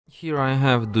Here I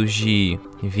have DOOGEE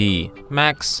V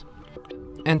Max,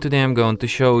 and today I'm going to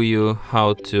show you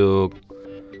how to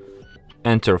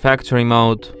enter factory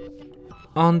mode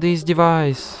on this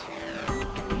device.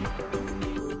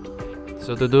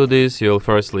 So to do this, you'll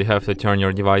firstly have to turn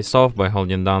your device off by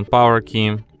holding down power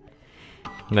key,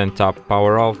 then tap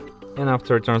power off, and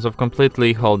after it turns off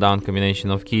completely, hold down combination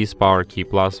of keys, power key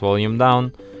plus volume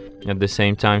down, at the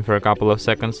same time for a couple of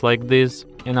seconds like this,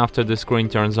 and after the screen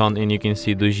turns on and you can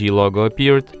see DOOGEE logo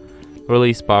appeared,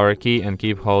 release power key and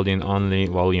keep holding only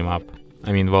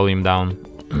volume down.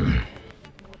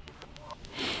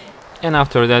 And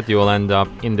after that you will end up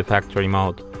in the factory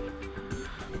mode.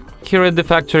 Here at the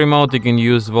factory mode you can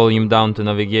use volume down to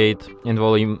navigate and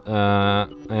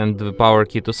and the power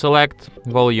key to select.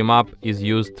 Volume up is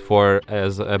used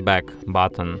as a back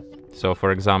button. So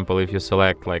for example, if you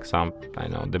select like some,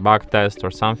 debug test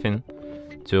or something,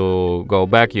 to go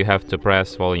back you have to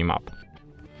press volume up.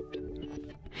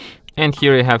 And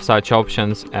here you have such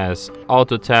options as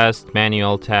auto test,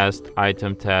 manual test,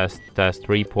 item test, test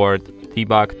report,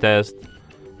 debug test,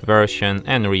 version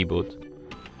and reboot.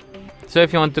 So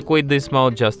if you want to quit this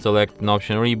mode, just select an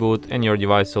option reboot and your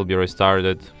device will be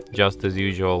restarted just as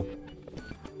usual.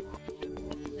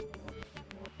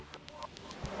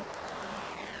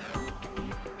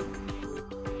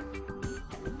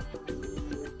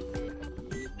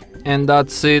 And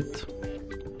that's it.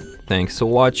 Thanks for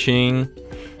watching.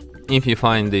 If you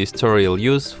find this tutorial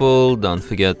useful, don't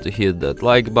forget to hit that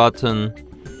like button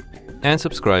and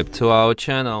subscribe to our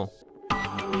channel.